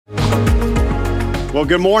Well,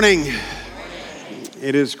 good morning.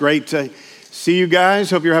 It is great to see you guys.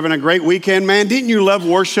 Hope you're having a great weekend. Man, didn't you love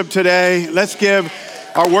worship today? Let's give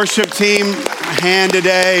our worship team a hand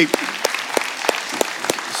today.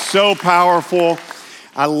 So powerful.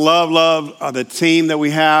 I love the team that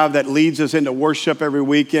we have that leads us into worship every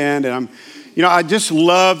weekend. And I just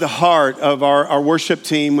love the heart of our worship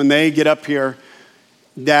team when they get up here,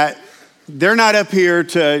 that they're not up here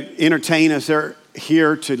to entertain us. They're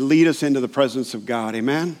here to lead us into the presence of God.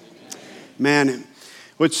 Amen? Man,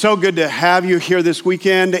 well, it's so good to have you here this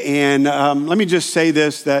weekend. And let me just say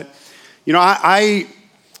this, that, I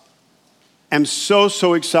am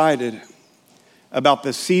so excited about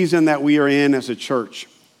the season that we are in as a church.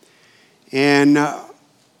 And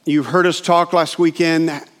you heard us talk last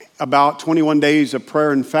weekend about 21 days of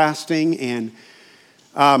prayer and fasting. And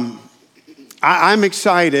I'm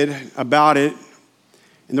excited about it.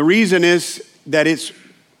 And the reason is that it's,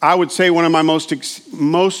 I would say, one of my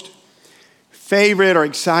most favorite or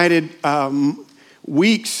excited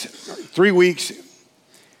weeks, 3 weeks.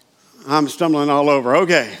 I'm stumbling all over.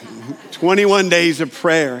 Okay. 21 days of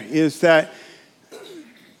prayer is that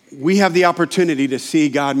we have the opportunity to see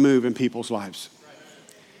God move in people's lives.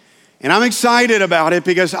 And I'm excited about it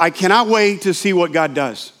because I cannot wait to see what God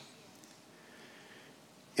does.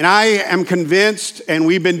 And I am convinced, and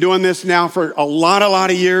we've been doing this now for a lot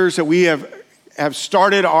of years, that we have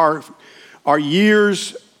started our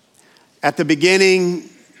years at the beginning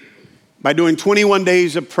by doing 21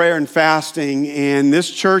 days of prayer and fasting. And this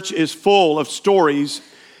church is full of stories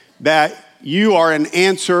that you are an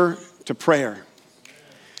answer to prayer.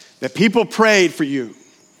 That people prayed for you.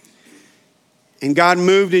 And God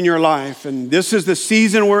moved in your life. And this is the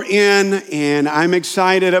season we're in, and I'm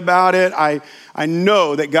excited about it. I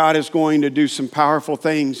know that God is going to do some powerful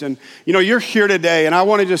things. And, you're here today, and I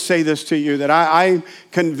want to just say this to you, that I'm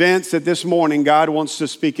convinced that this morning God wants to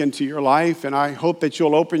speak into your life, and I hope that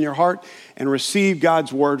you'll open your heart and receive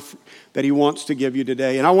God's word that he wants to give you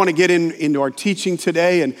today. And I want to get into our teaching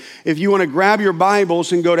today, and if you want to grab your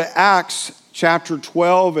Bibles and go to Acts chapter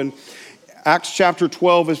 12, and Acts chapter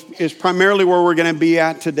 12 is primarily where we're going to be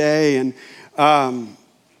at today. And I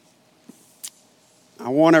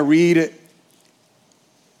want to read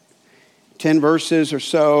 10 verses or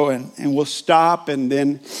so, and we'll stop and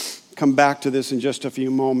then come back to this in just a few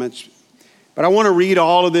moments. But I want to read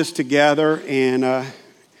all of this together and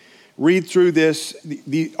read through this,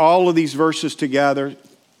 all of these verses together,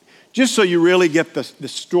 just so you really get the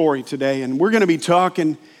story today. And we're going to be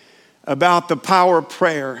talking about the power of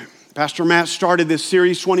prayer. Pastor Matt started this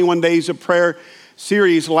series, 21 Days of Prayer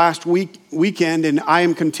series, last weekend, and I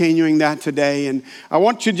am continuing that today. And I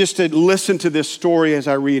want you just to listen to this story as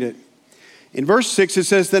I read it. In verse 6, it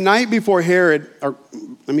says, the night before Herod, or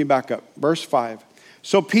let me back up, verse 5.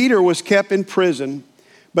 So Peter was kept in prison,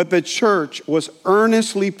 but the church was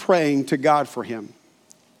earnestly praying to God for him.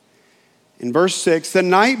 In verse 6, the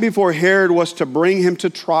night before Herod was to bring him to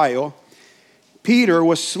trial, Peter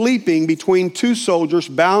was sleeping between two soldiers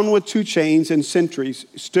bound with two chains, and sentries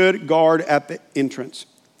stood guard at the entrance.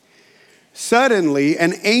 Suddenly,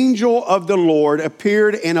 an angel of the Lord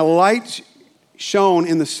appeared, and a light shone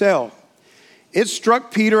in the cell. It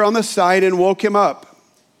struck Peter on the side and woke him up.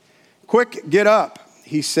 Quick, get up,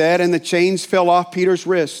 he said, and the chains fell off Peter's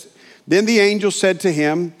wrists. Then the angel said to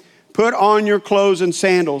him, put on your clothes and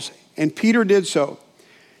sandals. And Peter did so.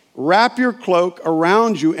 Wrap your cloak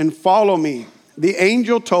around you and follow me. The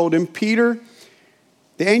angel told him. Peter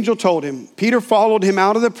followed him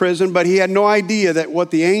out of the prison, but he had no idea that what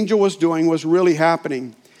the angel was doing was really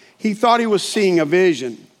happening. He thought he was seeing a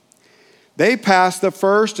vision. They passed the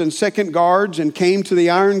first and second guards and came to the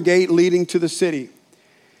iron gate leading to the city.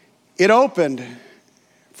 It opened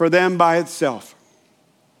for them by itself.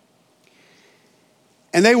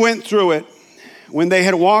 And they went through it. When they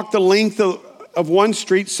had walked the length of one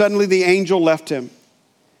street, suddenly the angel left him.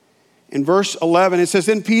 In verse 11, it says,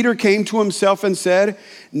 then Peter came to himself and said,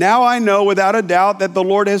 now I know without a doubt that the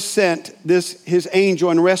Lord has sent this his angel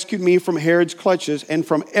and rescued me from Herod's clutches and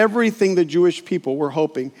from everything the Jewish people were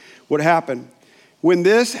hoping would happen. When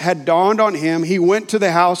this had dawned on him, he went to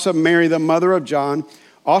the house of Mary, the mother of John,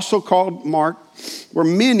 also called Mark, where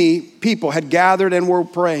many people had gathered and were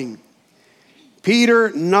praying.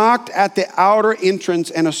 Peter knocked at the outer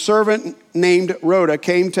entrance, and a servant named Rhoda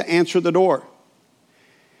came to answer the door.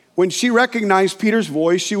 When she recognized Peter's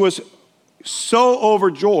voice, she was so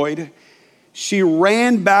overjoyed, she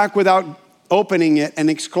ran back without opening it and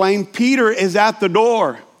exclaimed, Peter is at the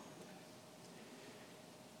door.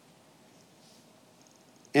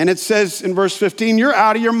 And it says in verse 15, you're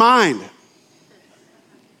out of your mind.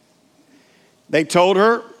 They told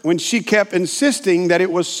her when she kept insisting that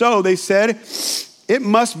it was so, they said, it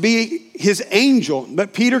must be his angel.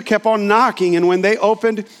 But Peter kept on knocking, and when they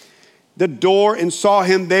opened the door and saw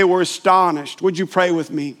him, they were astonished. Would you pray with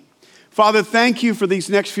me? Father, thank you for these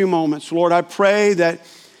next few moments. Lord, I pray that,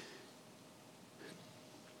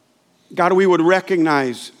 God, we would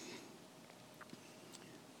recognize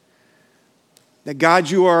that, God,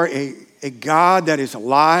 you are a God that is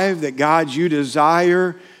alive, that, God, you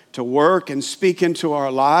desire to work and speak into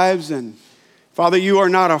our lives. And Father, you are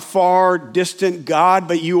not a far distant God,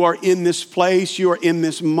 but you are in this place, you are in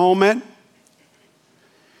this moment.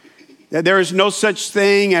 That there is no such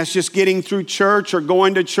thing as just getting through church or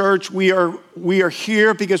going to church. We are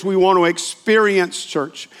here because we want to experience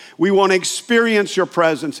church. We want to experience your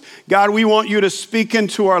presence. God, we want you to speak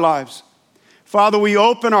into our lives. Father, we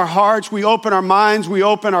open our hearts, we open our minds, we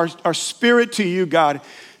open our spirit to you, God.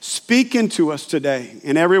 Speak into us today.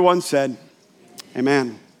 And everyone said,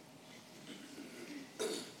 amen.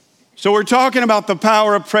 So we're talking about the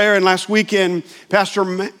power of prayer, and last weekend, Pastor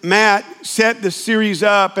Matt set the series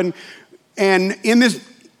up, and in this,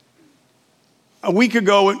 a week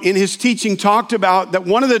ago in his teaching, talked about that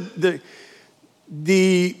one of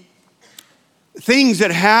the things that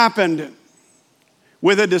happened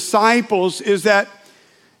with the disciples is that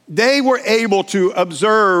they were able to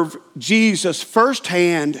observe Jesus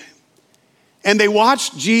firsthand, and they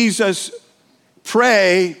watched Jesus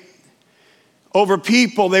pray over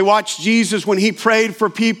people. They watched Jesus when he prayed for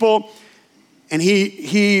people, and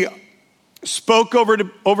he spoke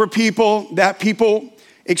over people, that people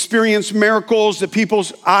experienced miracles, that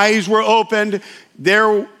people's eyes were opened.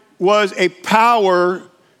 There was a power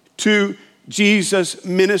to Jesus'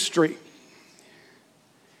 ministry.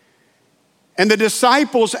 And the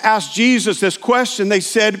disciples asked Jesus this question. They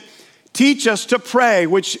said, teach us to pray,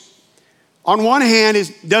 which on one hand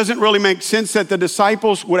doesn't really make sense that the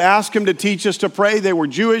disciples would ask him to teach us to pray. They were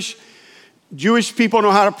Jewish. Jewish people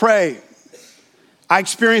know how to pray. I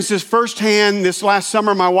experienced this firsthand this last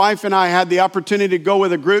summer. My wife and I had the opportunity to go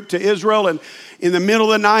with a group to Israel, and in the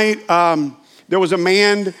middle of the night, there was a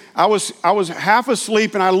man. I was half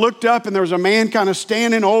asleep, and I looked up, and there was a man kind of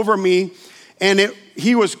standing over me, and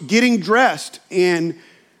he was getting dressed, and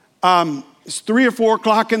it's 3 or 4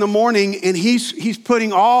 o'clock in the morning, and he's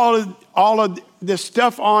putting all of this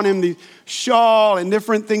stuff on him, the shawl and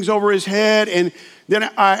different things over his head, and then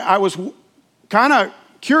I was kind of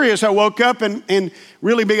curious. I woke up and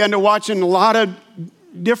really began to watch, and a lot of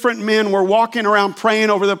different men were walking around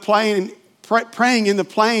praying over the plane, praying in the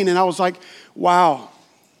plane, and I was like, wow.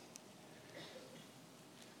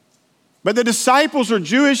 But the disciples are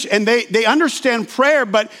Jewish, and they understand prayer,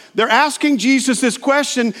 but they're asking Jesus this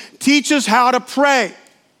question, teach us how to pray.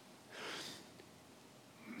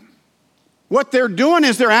 What they're doing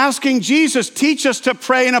is they're asking Jesus, teach us to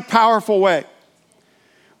pray in a powerful way.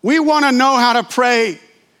 We want to know how to pray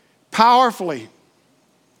powerfully.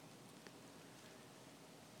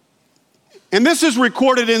 And this is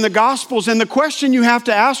recorded in the Gospels, and the question you have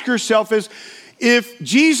to ask yourself is, if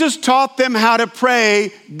Jesus taught them how to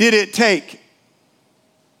pray, did it take?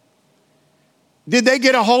 Did they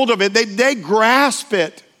get a hold of it? Did they grasp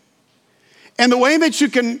it? And the way that you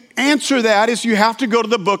can answer that is you have to go to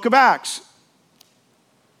the book of Acts.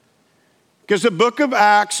 Because the book of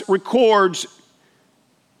Acts records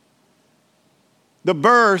the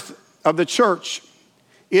birth of the church.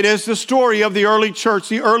 It is the story of the early church,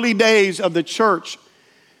 the early days of the church.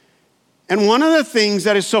 And one of the things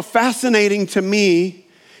that is so fascinating to me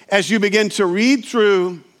as you begin to read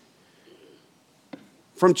through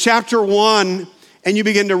from chapter 1 and you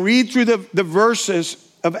begin to read through the verses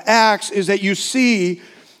of Acts is that you see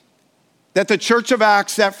that the church of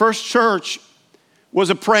Acts, that first church, was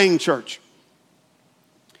a praying church.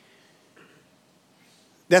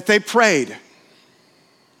 That they prayed.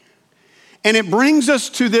 And it brings us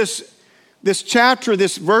to this chapter,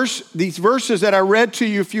 these verses that I read to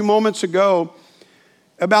you a few moments ago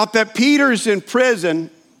about that Peter's in prison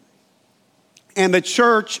and the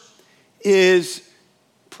church is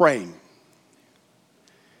praying.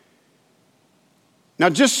 Now,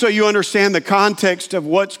 just so you understand the context of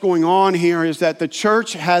what's going on here is that the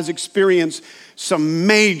church has experienced some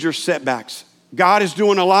major setbacks. God is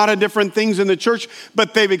doing a lot of different things in the church,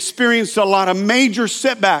 but they've experienced a lot of major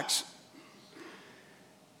setbacks.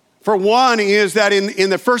 For one is that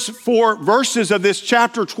in the first 4 verses of this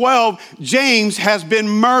chapter 12, James has been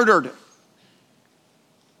murdered.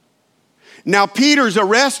 Now Peter's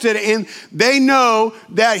arrested and they know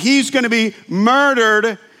that he's going to be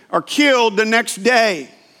murdered or killed the next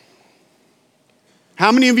day.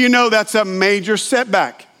 How many of you know that's a major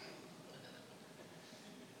setback?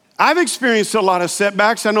 I've experienced a lot of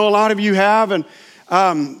setbacks. I know a lot of you have. And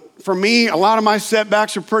for me, a lot of my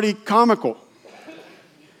setbacks are pretty comical.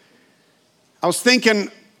 I was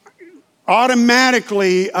thinking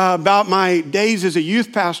automatically about my days as a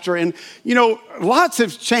youth pastor. And, lots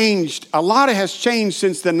have changed. A lot has changed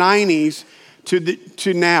since the 90s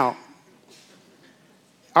to now.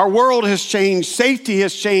 Our world has changed. Safety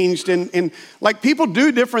has changed. And like people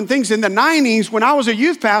do different things. In the 90s, when I was a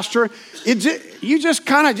youth pastor, you just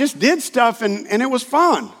kind of just did stuff and it was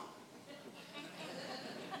fun.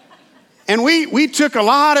 And we took a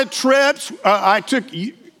lot of trips. I took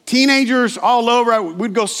teenagers all over.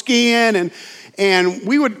 We'd go skiing and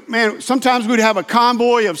we would, sometimes we'd have a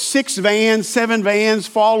convoy of 7 vans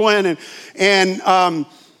following. And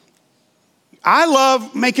I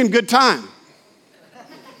love making good time.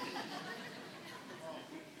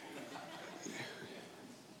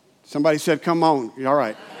 Somebody said, come on. All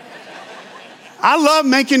right. I love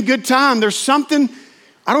making good time. There's something,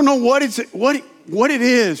 I don't know what it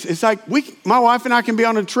is. It's like my wife and I can be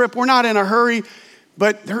on a trip. We're not in a hurry,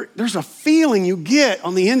 but there's a feeling you get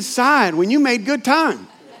on the inside when you made good time.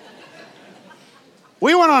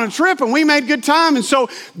 We went on a trip and we made good time. And so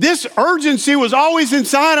this urgency was always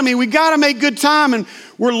inside of me. We got to make good time. And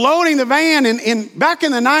we're loading the van. And back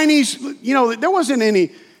in the 90s, there wasn't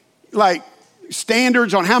any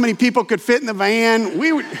standards on how many people could fit in the van.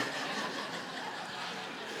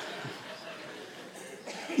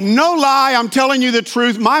 No lie, I'm telling you the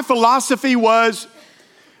truth. My philosophy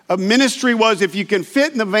of ministry was if you can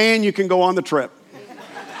fit in the van, you can go on the trip.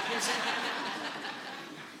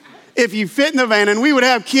 If you fit in the van, and we would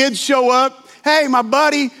have kids show up. Hey, my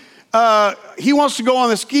buddy, he wants to go on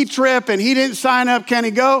the ski trip and he didn't sign up. Can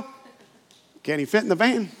he go? Can he fit in the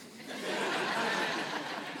van?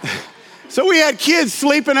 So we had kids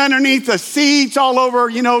sleeping underneath the seats all over,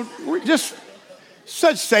 just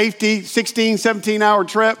such safety, 16, 17-hour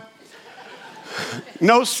trip.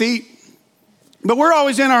 No seat. But we're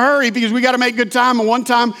always in a hurry because we got to make good time. And one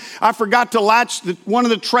time I forgot to latch one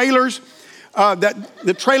of the trailers,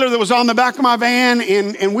 the trailer that was on the back of my van,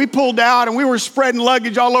 and we pulled out and we were spreading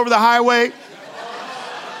luggage all over the highway.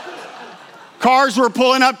 Cars were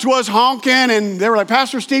pulling up to us honking, and they were like,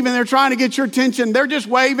 Pastor Stephen, they're trying to get your attention. They're just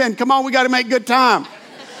waving. Come on, we got to make good time.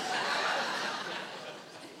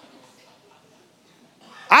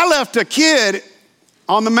 I left a kid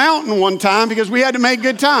on the mountain one time because we had to make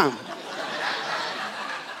good time.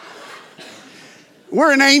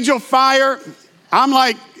 We're in Angel Fire.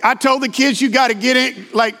 I told the kids, you got to get in.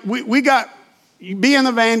 Be in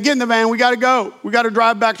the van, get in the van. We got to go. We got to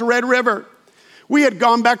drive back to Red River. We had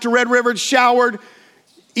gone back to Red River, showered,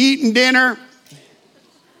 eaten dinner.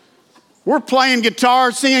 We're playing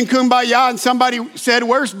guitar, singing Kumbaya, and somebody said,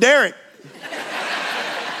 where's Derek?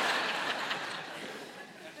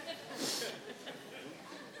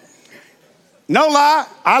 No lie,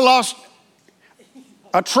 I lost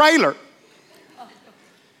a trailer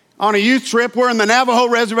on a youth trip. We're in the Navajo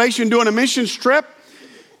Reservation doing a missions trip.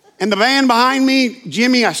 And the van behind me,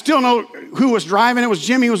 Jimmy, I still know who was driving. It was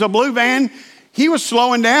Jimmy. It was a blue van. He was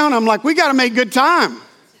slowing down. I'm like, we got to make good time.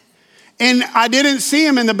 And I didn't see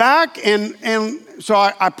him in the back. And so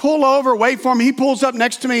I pull over, wait for him. He pulls up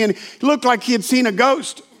next to me and he looked like he had seen a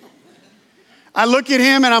ghost. I look at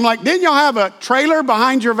him and I'm like, didn't y'all have a trailer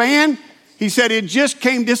behind your van? He said, it just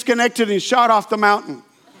came disconnected and shot off the mountain.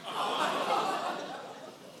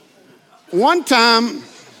 One time,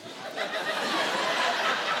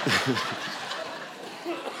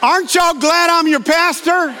 aren't y'all glad I'm your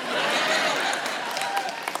pastor?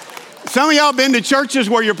 Some of y'all been to churches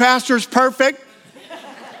where your pastor's perfect.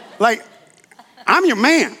 I'm your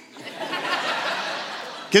man.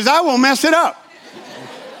 Because I won't mess it up.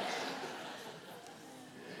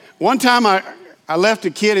 One time I left a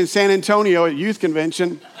kid in San Antonio at youth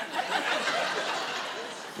convention.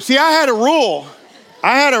 See, I had a rule.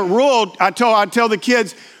 I tell the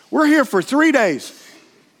kids, we're here for 3 days.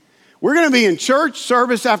 We're going to be in church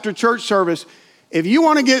service after church service. If you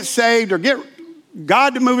want to get saved or get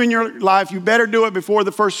God to move in your life, you better do it before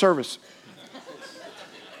the first service.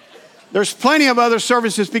 There's plenty of other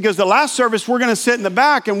services because the last service we're going to sit in the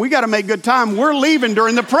back and we got to make good time. We're leaving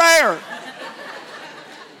during the prayer.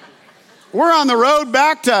 We're on the road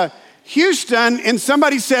back to Houston and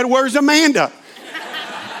somebody said, where's Amanda?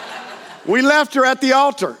 We left her at the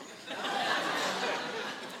altar.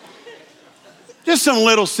 Just some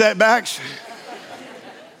little setbacks.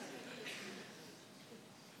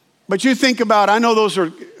 But you think about, I know those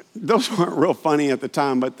weren't real funny at the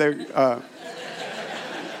time, but they're,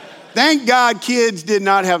 thank God kids did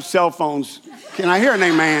not have cell phones. Can I hear an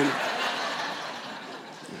amen?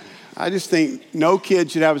 I just think no kid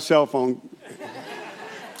should have a cell phone.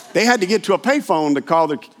 They had to get to a payphone to call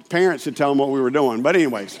their parents to tell them what we were doing. But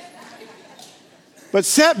anyways. But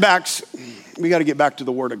setbacks, we got to get back to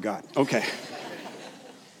the Word of God. Okay.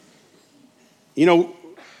 You know,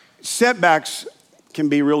 setbacks can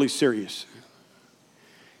be really serious.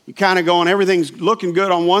 You kind of going, everything's looking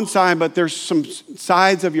good on one side, but there's some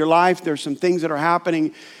sides of your life, there's some things that are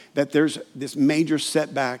happening that there's this major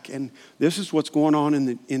setback. And this is what's going on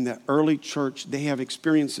in the early church. They have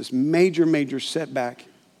experienced this major setback.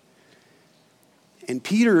 And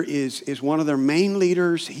Peter is one of their main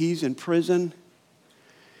leaders. He's in prison.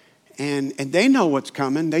 And they know what's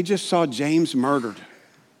coming. They just saw James murdered.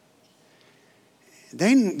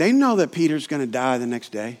 They know that Peter's going to die the next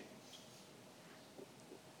day.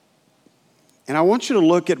 And I want you to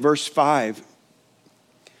look at verse 5.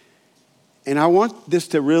 And I want this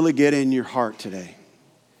to really get in your heart today.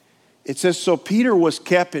 It says, so Peter was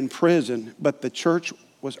kept in prison, but the church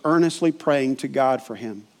was earnestly praying to God for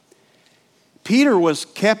him. Peter was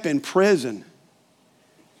kept in prison,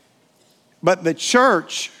 but the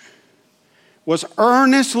church was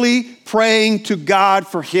earnestly praying to God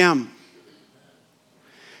for him.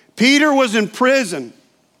 Peter was in prison,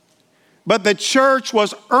 but the church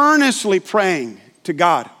was earnestly praying to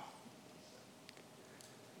God.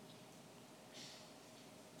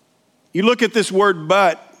 You look at this word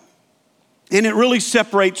but, and it really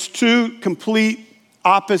separates two complete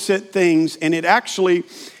opposite things, and it actually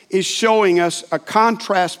is showing us a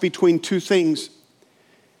contrast between two things.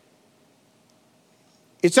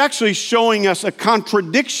 It's actually showing us a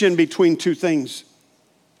contradiction between two things.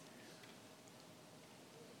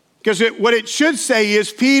 Because what it should say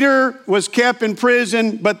is Peter was kept in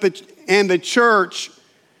prison, but the church,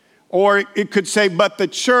 or it could say, but the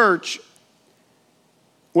church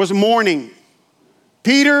was mourning.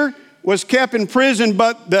 Peter was kept in prison,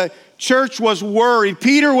 but the church was worried.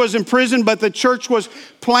 Peter was in prison, but the church was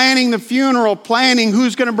planning the funeral, planning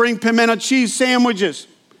who's going to bring pimento cheese sandwiches,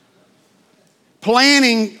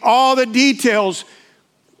 planning all the details.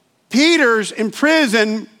 Peter's in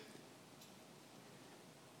prison,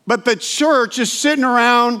 but the church is sitting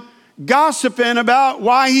around gossiping about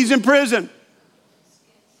why he's in prison.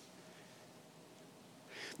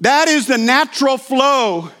 That is the natural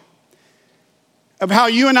flow of how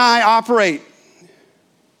you and I operate.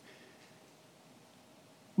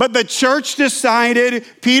 But the church decided,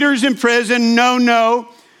 Peter's in prison, no,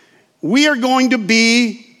 we are going to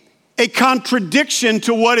be a contradiction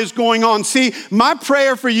to what is going on. See, my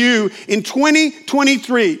prayer for you in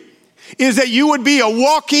 2023 is that you would be a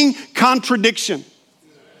walking contradiction.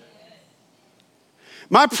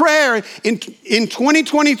 My prayer in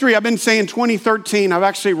 2023, I've been saying 2013, I've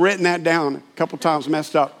actually written that down a couple times,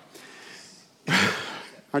 messed up.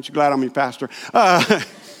 Aren't you glad I'm your pastor?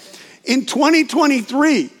 In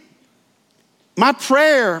 2023, my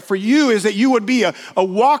prayer for you is that you would be a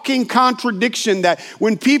walking contradiction, that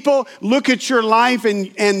when people look at your life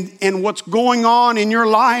and what's going on in your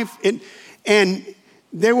life,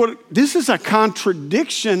 this is a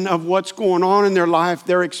contradiction of what's going on in their life.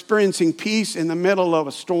 They're experiencing peace in the middle of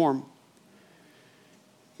a storm.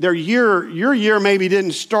 Your year maybe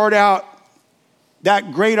didn't start out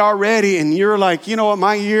that great already, and you're like, you know what,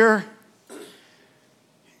 my year,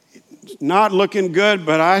 it's not looking good,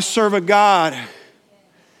 but I serve a God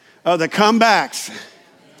of the comebacks.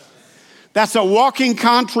 That's a walking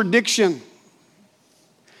contradiction.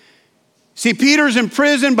 See, Peter's in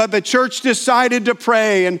prison, but the church decided to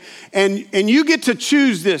pray, and you get to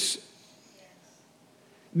choose this.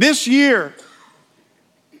 This year,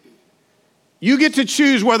 you get to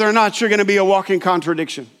choose whether or not you're going to be a walking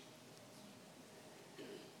contradiction.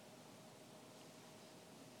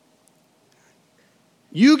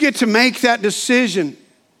 You get to make that decision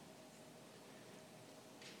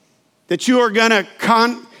that you are going to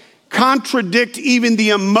contradict even the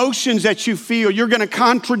emotions that you feel. You're going to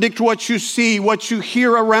contradict what you see, what you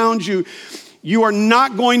hear around you. You are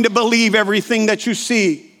not going to believe everything that you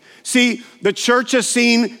see. See, the church has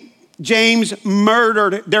seen James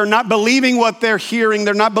murdered. They're not believing what they're hearing.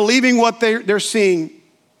 They're not believing what they're seeing.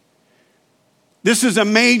 This is a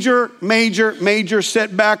major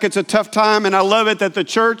setback. It's a tough time, and I love it that the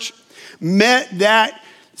church met that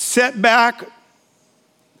setback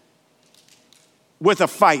with a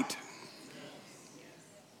fight.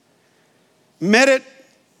 Met it.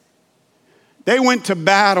 They went to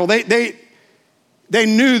battle. They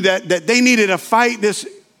knew that they needed to fight this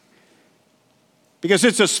because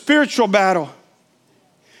it's a spiritual battle.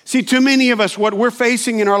 See, too many of us, what we're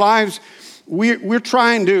facing in our lives, we're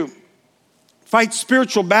trying to fight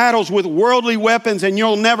spiritual battles with worldly weapons, and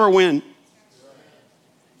you'll never win.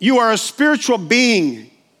 You are a spiritual being.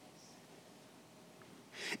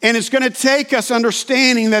 And it's going to take us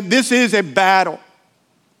understanding that this is a battle.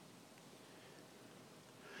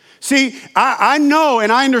 See, I know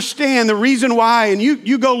and I understand the reason why, and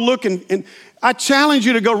you go look and I challenge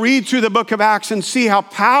you to go read through the book of Acts and see how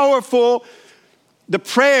powerful the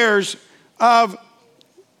prayers of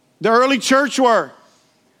the early church were.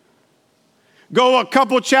 Go a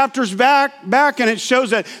couple chapters back, and it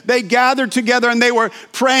shows that they gathered together and they were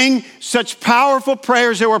praying such powerful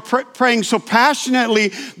prayers. They were praying so passionately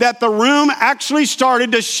that the room actually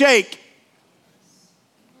started to shake.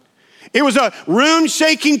 It was a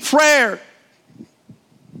room-shaking prayer.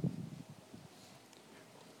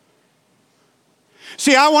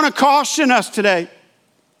 See, I want to caution us today.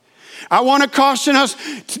 I want to caution us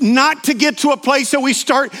not to get to a place that we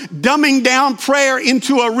start dumbing down prayer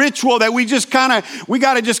into a ritual that we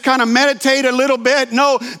got to just kind of meditate a little bit.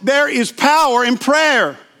 No, there is power in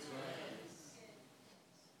prayer.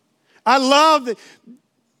 I love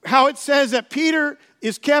how it says that Peter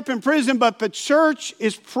is kept in prison, but the church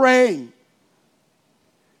is praying.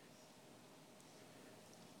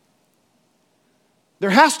 There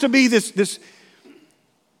has to be this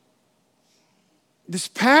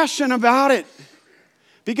passion about it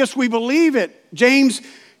because we believe it. James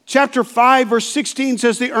chapter 5 verse 16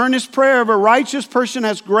 says the earnest prayer of a righteous person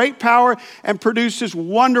has great power and produces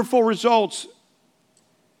wonderful results.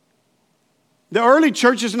 The early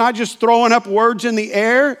church is not just throwing up words in the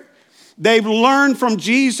air. They've learned from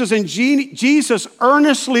Jesus, and Jesus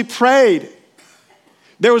earnestly prayed.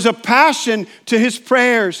 There was a passion to his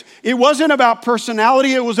prayers. It wasn't about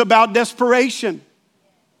personality, it was about desperation.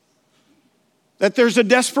 That there's a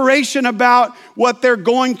desperation about what they're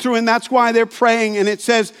going through, and that's why they're praying. And it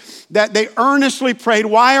says that they earnestly prayed.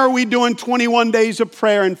 Why are we doing 21 days of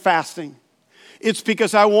prayer and fasting? It's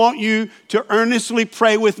because I want you to earnestly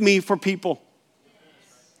pray with me for people.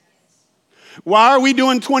 Why are we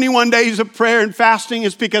doing 21 days of prayer and fasting?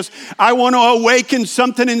 It's because I want to awaken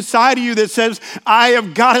something inside of you that says, I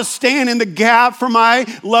have got to stand in the gap for my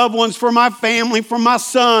loved ones, for my family, for my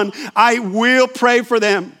son. I will pray for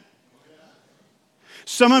them.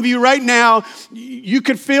 Some of you right now, you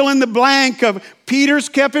could fill in the blank of Peter's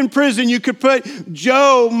kept in prison. You could put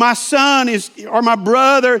Joe, my son, or my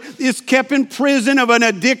brother is kept in prison of an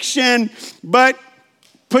addiction, but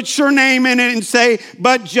put your name in it and say,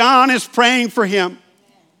 but John is praying for him.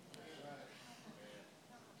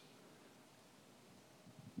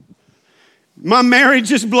 My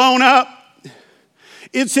marriage is blown up.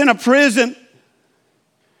 It's in a prison.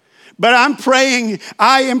 But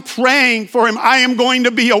I am praying for him. I am going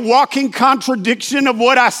to be a walking contradiction of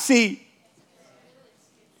what I see.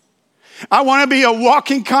 I want to be a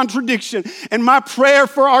walking contradiction. And my prayer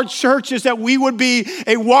for our church is that we would be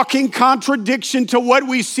a walking contradiction to what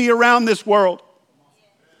we see around this world.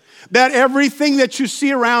 That everything that you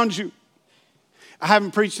see around you. I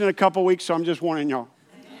haven't preached in a couple weeks, so I'm just warning y'all.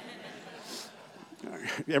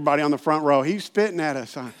 Everybody on the front row, he's spitting at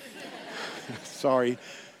us. Sorry.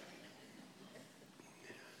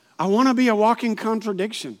 I want to be a walking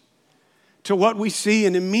contradiction to what we see,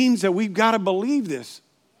 and it means that we've got to believe this.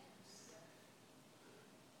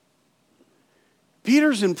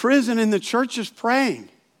 Peter's in prison and the church is praying.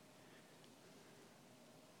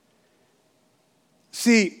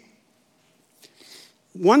 See,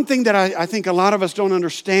 one thing that I think a lot of us don't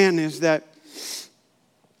understand is that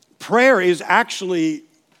prayer is actually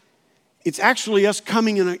us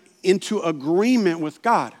coming into agreement with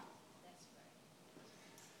God.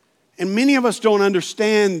 And many of us don't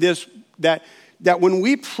understand this, that when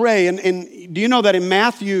we pray, and do you know that in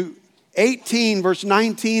Matthew 18, verse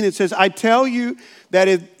 19, it says, I tell you that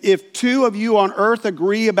if two of you on earth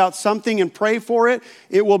agree about something and pray for it,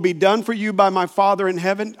 it will be done for you by my Father in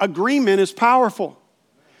heaven. Agreement is powerful.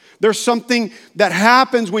 There's something that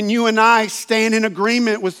happens when you and I stand in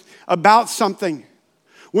agreement about something.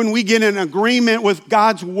 When we get in agreement with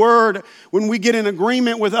God's word, when we get in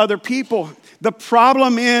agreement with other people. The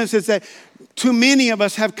problem is that too many of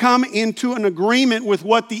us have come into an agreement with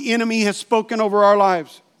what the enemy has spoken over our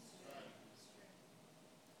lives.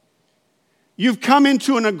 You've come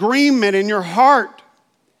into an agreement in your heart,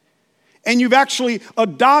 and you've actually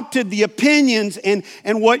adopted the opinions and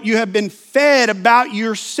what you have been fed about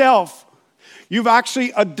yourself. You've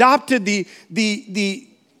actually adopted the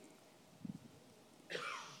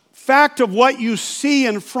fact of what you see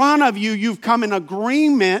in front of you. You've come in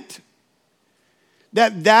agreement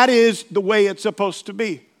that is the way it's supposed to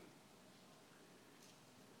be.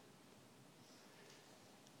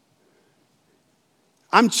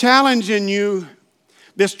 I'm challenging you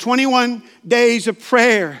this 21 days of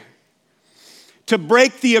prayer to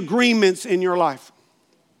break the agreements in your life.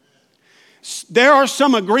 There are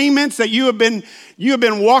some agreements that you have been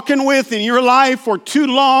walking with in your life for too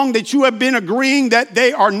long, that you have been agreeing that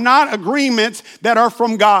they are not agreements that are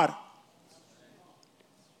from God.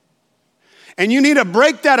 And you need to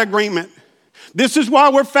break that agreement. This is why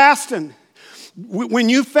we're fasting. When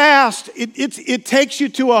you fast, it takes you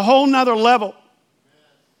to a whole nother level.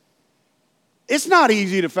 It's not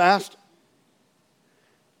easy to fast.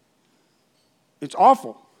 It's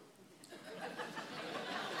awful.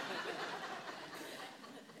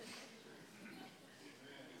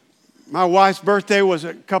 My wife's birthday was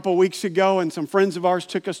a couple weeks ago, and some friends of ours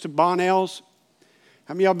took us to Bonnell's.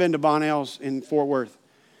 How many of y'all been to Bonnell's in Fort Worth?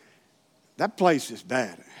 That place is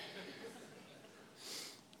bad.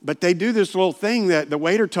 But they do this little thing that the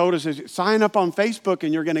waiter told us is sign up on Facebook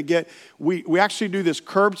and you're going to get, we actually do this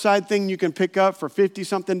curbside thing you can pick up for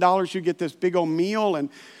 $50-something. You get this big old meal.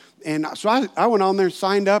 And so I went on there and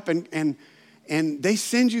signed up and they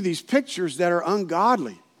send you these pictures that are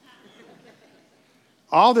ungodly.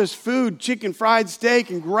 All this food, chicken fried steak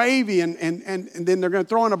and gravy, and then they're going to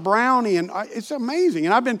throw in a brownie, and it's amazing.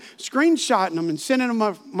 And I've been screenshotting them and sending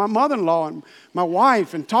them my mother-in-law and my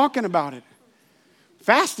wife and talking about it.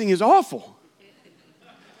 Fasting is awful.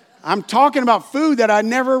 I'm talking about food that I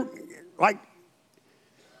never, like,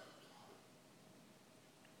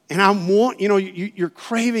 and I want, you're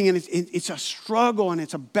craving, and it's a struggle, and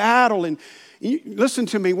it's a battle. And listen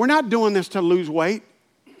to me, we're not doing this to lose weight.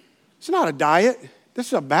 It's not a diet. This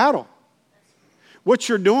is a battle. What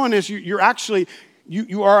you're doing is you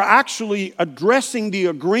are actually addressing the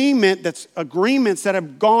agreements that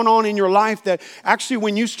have gone on in your life, that actually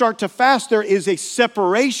when you start to fast, there is a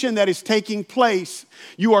separation that is taking place.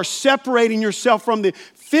 You are separating yourself from the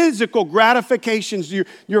physical gratifications. Your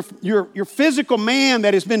physical man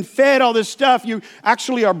that has been fed all this stuff, you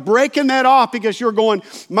actually are breaking that off because you're going,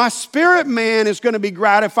 my spirit man is going to be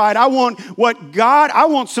gratified. I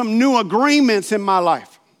want some new agreements in my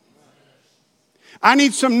life. I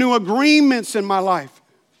need some new agreements in my life.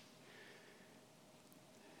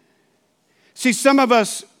 See, some of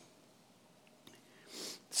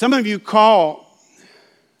you call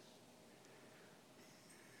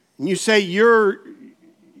and you say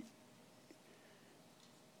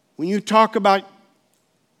when you talk about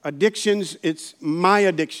addictions, it's my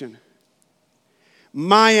addiction,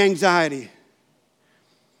 my anxiety.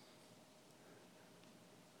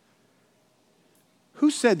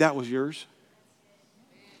 Who said that was yours?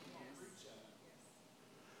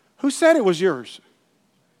 Who said it was yours?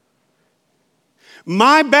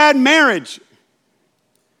 My bad marriage.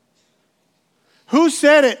 Who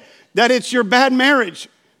said it, that it's your bad marriage?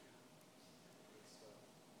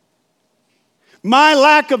 My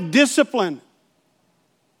lack of discipline.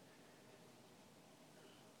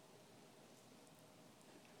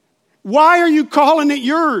 Why are you calling it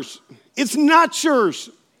yours? It's not yours.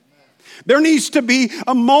 There needs to be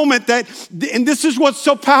a moment and this is what's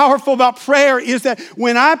so powerful about prayer, is that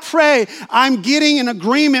when I pray, I'm getting in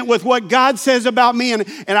agreement with what God says about me, and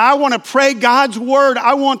I want to pray God's word.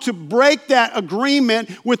 I want to break that agreement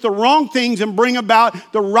with the wrong things and bring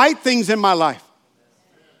about the right things in my life.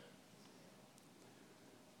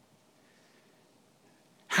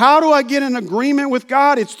 How do I get in agreement with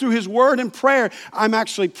God? It's through His word and prayer. I'm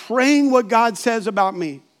actually praying what God says about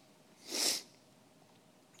me.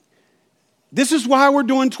 This is why we're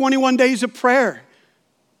doing 21 days of prayer.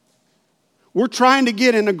 We're trying to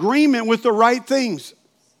get in agreement with the right things.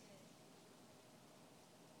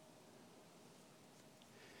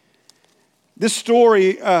 This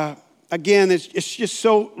story, again, it's just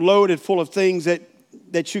so loaded full of things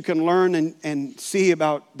that you can learn and see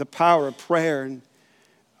about the power of prayer. And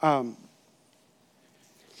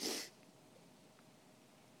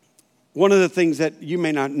one of the things that you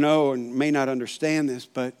may not know and may not understand this,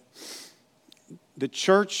 but the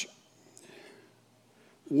church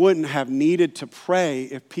wouldn't have needed to pray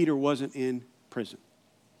if Peter wasn't in prison.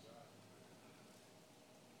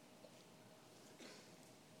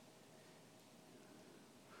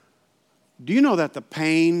 Do you know that the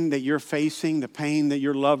pain that you're facing, the pain that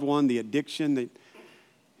your loved one, the addiction that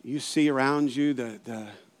you see around you, the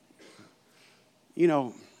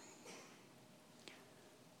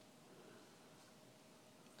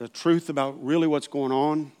truth about really what's going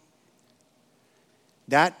on,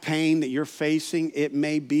 that pain that you're facing, it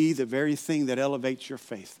may be the very thing that elevates your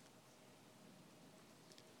faith.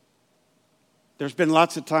 There's been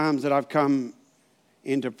lots of times that I've come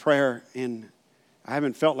into prayer and I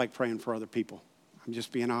haven't felt like praying for other people. I'm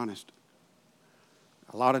just being honest.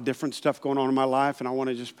 A lot of different stuff going on in my life, and I want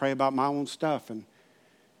to just pray about my own stuff.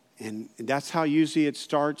 And that's how usually it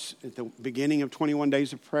starts at the beginning of 21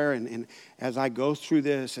 days of prayer. And as I go through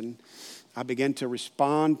this and I begin to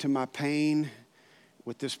respond to my pain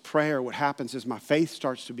with this prayer, what happens is my faith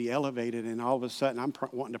starts to be elevated, and all of a sudden I'm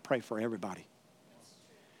wanting to pray for everybody.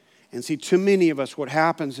 And see, too many of us, what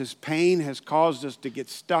happens is pain has caused us to get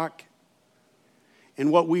stuck. And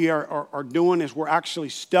what we are doing is we're actually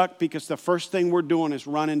stuck because the first thing we're doing is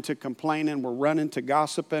running to complaining. We're running to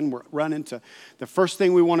gossiping. We're running to, the first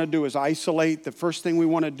thing we want to do is isolate. The first thing we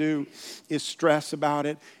want to do is stress about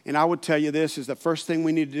it. And I would tell you this is the first thing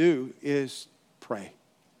we need to do is pray.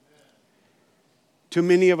 Too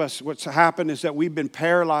many of us, what's happened is that we've been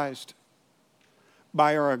paralyzed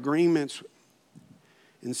by our agreements.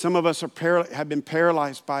 And some of us have been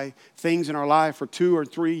paralyzed by things in our life for 2 or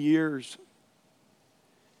 3 years.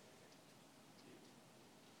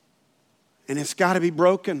 And it's got to be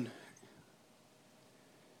broken.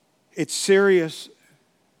 It's serious.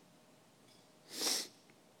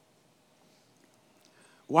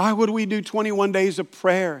 Why would we do 21 days of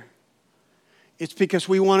prayer? It's because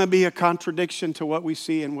we want to be a contradiction to what we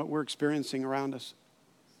see and what we're experiencing around us.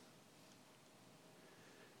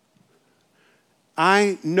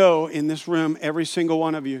 I know in this room, every single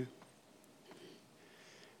one of you,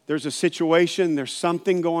 there's a situation, there's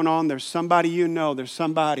something going on, there's somebody you know, there's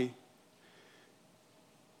somebody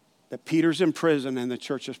that Peter's in prison and the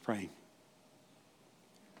church is praying.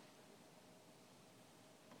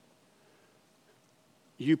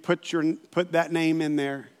 You put that name in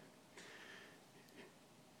there,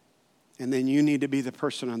 and then you need to be the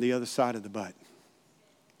person on the other side of the but.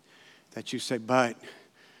 That you say, but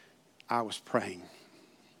I was praying.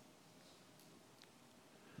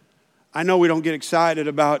 I know we don't get excited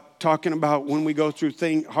about talking about when we go through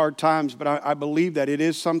hard times, but I believe that it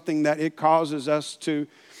is something that it causes us to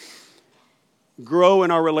grow in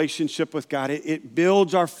our relationship with God. It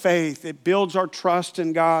builds our faith. It builds our trust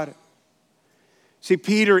in God. See,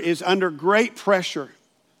 Peter is under great pressure.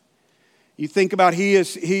 You think about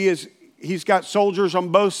he's got soldiers on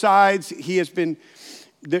both sides. He has been,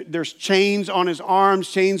 there's chains on his arms,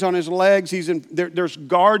 chains on his legs. There's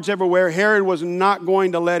guards everywhere. Herod was not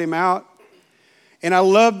going to let him out. And I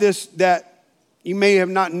love this, that you may have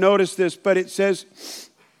not noticed this, but it says,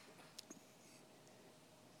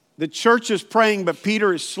 the church is praying, but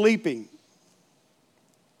Peter is sleeping.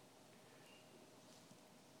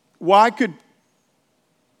 Why could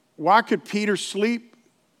Peter sleep?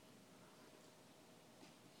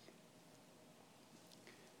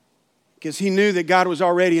 Because he knew that God was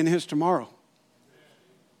already in his tomorrow.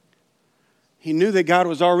 He knew that God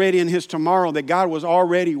was already in his tomorrow, that God was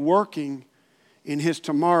already working in his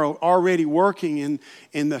tomorrow, already working in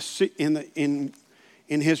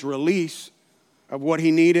his release of what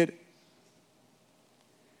he needed.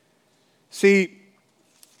 See,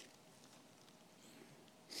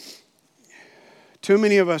 too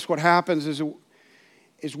many of us, what happens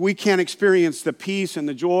is we can't experience the peace and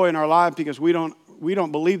the joy in our life because we don't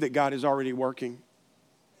believe that God is already working.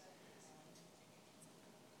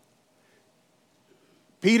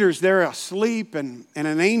 Peter's there asleep, and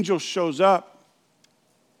an angel shows up,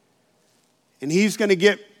 and he's going to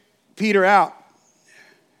get Peter out.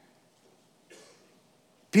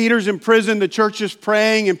 Peter's in prison, the church is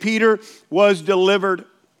praying, and Peter was delivered.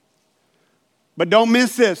 But don't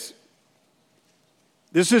miss this.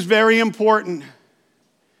 This is very important.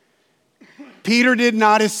 Peter did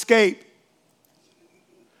not escape.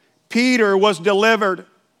 Peter was delivered.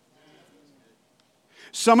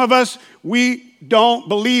 Some of us, we don't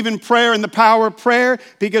believe in prayer and the power of prayer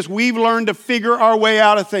because we've learned to figure our way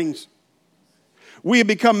out of things. We have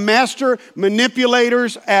become master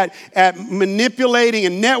manipulators at manipulating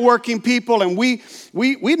and networking people, and we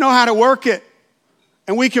know how to work it.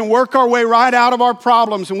 And we can work our way right out of our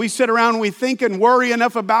problems, and we sit around and we think and worry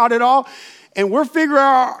enough about it all, and we're figure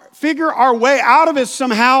our way out of it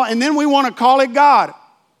somehow, and then we want to call it God.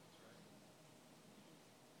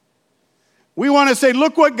 We want to say,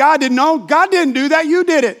 look what God did. No, God didn't do that. You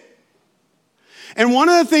did it. And one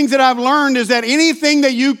of the things that I've learned is that anything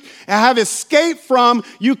that you have escaped from,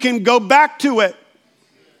 you can go back to it.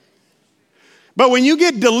 But when you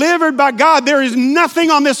get delivered by God, there is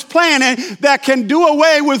nothing on this planet that can do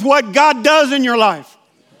away with what God does in your life.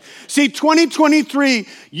 See, 2023,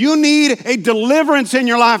 you need a deliverance in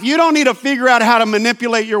your life. You don't need to figure out how to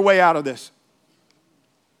manipulate your way out of this.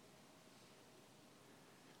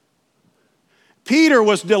 Peter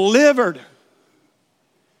was delivered.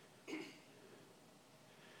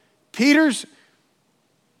 Peter's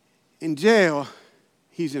in jail.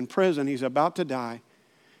 He's in prison. He's about to die.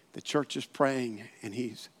 The church is praying, and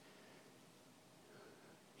he's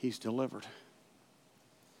delivered.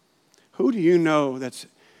 Who do you know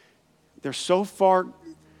they're so far,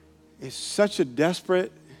 it's such a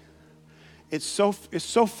desperate, it's so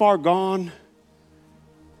far gone.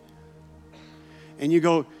 And you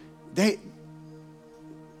go, they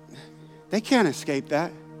can't escape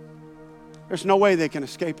that. There's no way they can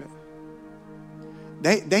escape it.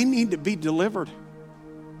 They need to be delivered.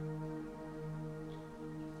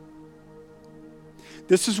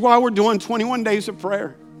 This is why we're doing 21 days of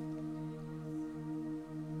prayer.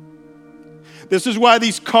 This is why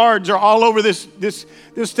these cards are all over this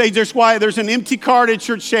stage. That's why there's an empty card at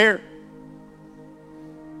your chair.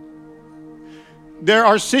 There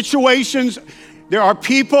are situations, there are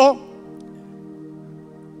people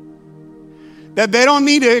that they don't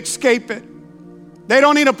need to escape it. They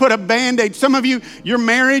don't need to put a Band-Aid. Some of you, your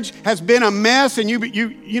marriage has been a mess, and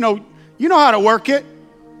you know how to work it.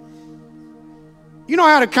 You know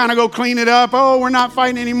how to kind of go clean it up. Oh, we're not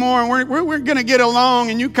fighting anymore, and we're going to get along,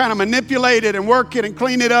 and you kind of manipulate it and work it and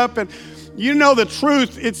clean it up, and you know the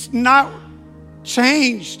truth. It's not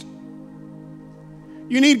changed.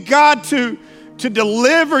 You need God to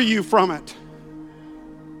deliver you from it.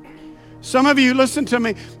 Some of you, listen to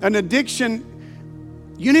me, an addiction,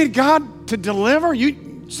 you need God to deliver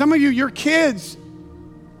you. Some of you, your kids,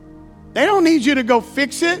 they don't need you to go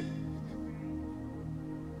fix it.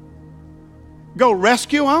 Go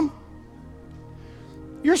rescue them.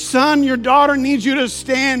 Your son, your daughter needs you to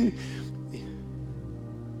stand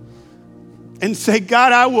and say,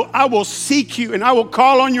 God, I will seek you and I will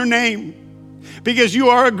call on your name because you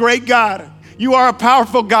are a great God. You are a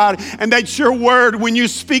powerful God. And that's your word. When you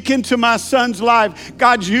speak into my son's life,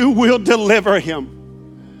 God, you will deliver him.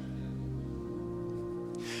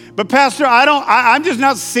 But Pastor, I'm just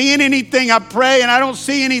not seeing anything. I pray and I don't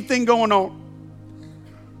see anything going on.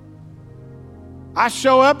 I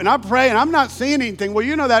show up and I pray and I'm not seeing anything. Well,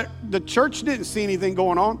 you know that the church didn't see anything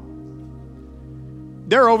going on.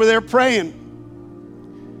 They're over there praying.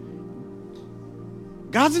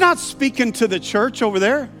 God's not speaking to the church over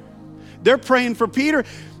there. They're praying for Peter.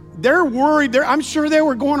 They're worried. I'm sure they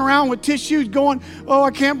were going around with tissues going, oh,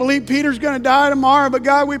 I can't believe Peter's going to die tomorrow, but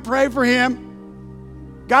God, we pray for him.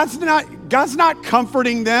 God's not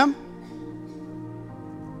comforting them.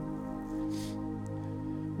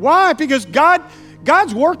 Why? Because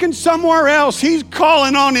God's working somewhere else. He's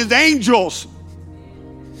calling on his angels.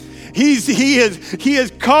 He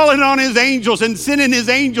is calling on his angels and sending his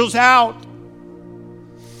angels out.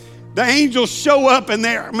 The angels show up and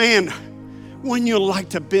they're, man, wouldn't you like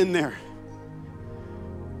to have been there?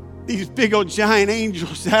 These big old giant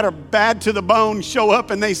angels that are bad to the bone show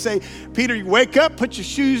up and they say, Peter, you wake up, put your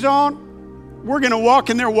shoes on. We're going to walk.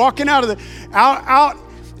 And they're walking out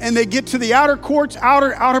and they get to the outer courts,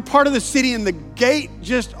 outer part of the city, and the gate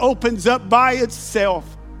just opens up by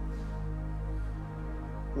itself.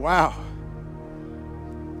 Wow.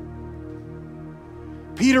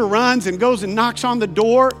 Peter runs and goes and knocks on the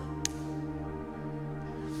door.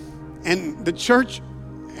 And the church,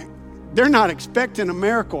 they're not expecting a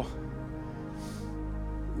miracle.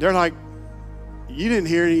 They're like, you didn't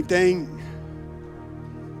hear anything.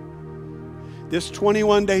 This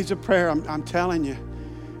 21 days of prayer, I'm telling you,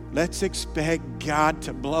 let's expect God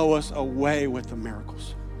to blow us away with the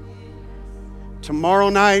miracles. Tomorrow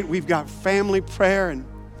night, we've got family prayer, and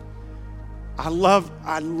I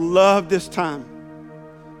love this time.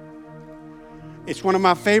 It's one of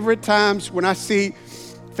my favorite times when I see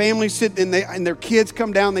families sit and their kids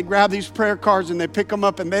come down, they grab these prayer cards and they pick them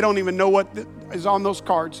up and they don't even know what is on those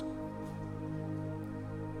cards.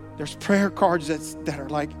 There's prayer cards that are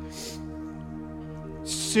like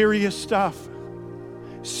serious stuff,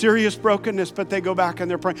 serious brokenness, but they go back and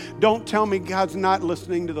they're praying. Don't tell me God's not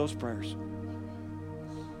listening to those prayers.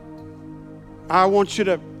 I want you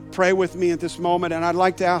to pray with me at this moment, and I'd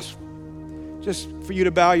like to ask just for you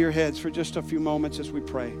to bow your heads for just a few moments as we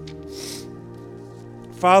pray.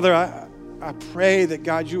 Father, I pray that,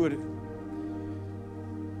 God, you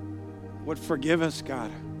would forgive us,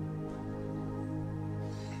 God.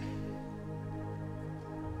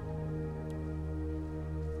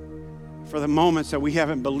 For the moments that we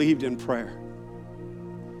haven't believed in prayer.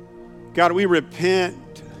 God, we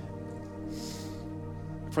repent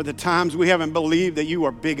for the times we haven't believed that you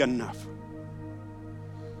are big enough.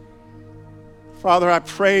 Father, I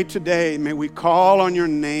pray today, may we call on your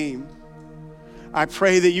name. I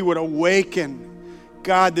pray that you would awaken,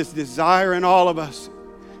 God, this desire in all of us,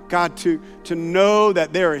 God, to know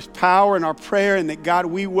that there is power in our prayer and that, God,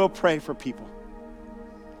 we will pray for people.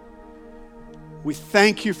 We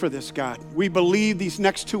thank you for this, God. We believe these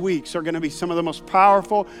next 2 weeks are going to be some of the most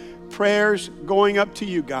powerful prayers going up to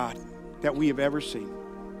you, God, that we have ever seen.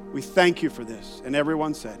 We thank you for this. And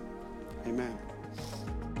everyone said, Amen.